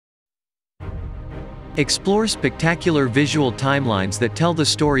Explore spectacular visual timelines that tell the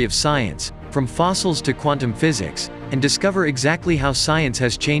story of science, from fossils to quantum physics, and discover exactly how science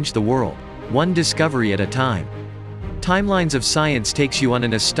has changed the world, one discovery at a time. Timelines of Science takes you on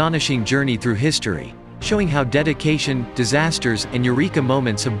an astonishing journey through history, showing how dedication, disasters, and eureka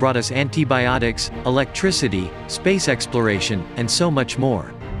moments have brought us antibiotics, electricity, space exploration, and so much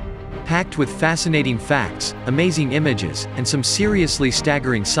more. Packed with fascinating facts, amazing images, and some seriously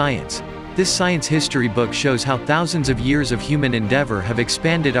staggering science, this science history book shows how thousands of years of human endeavor have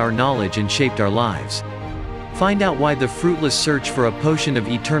expanded our knowledge and shaped our lives. Find out why the fruitless search for a potion of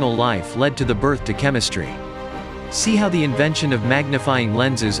eternal life led to the birth to chemistry. See how the invention of magnifying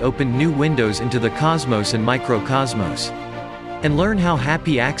lenses opened new windows into the cosmos and microcosmos. And learn how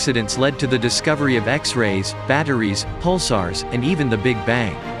happy accidents led to the discovery of X-rays, batteries, pulsars, and even the Big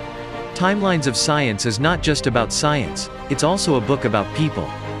Bang. Timelines of Science is not just about science, it's also a book about people.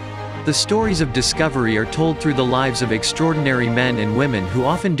 The stories of discovery are told through the lives of extraordinary men and women who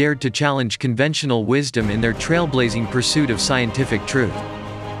often dared to challenge conventional wisdom in their trailblazing pursuit of scientific truth.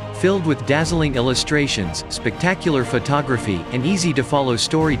 Filled with dazzling illustrations, spectacular photography, and easy-to-follow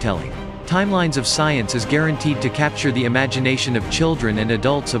storytelling, Timelines of Science is guaranteed to capture the imagination of children and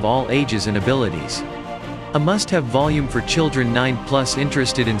adults of all ages and abilities. A must-have volume for children 9+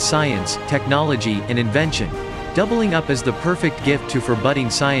 interested in science, technology, and invention, doubling up as the perfect gift for budding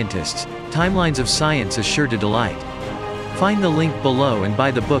scientists. Timelines of Science is sure to delight. Find the link below and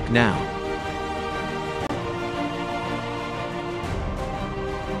buy the book now.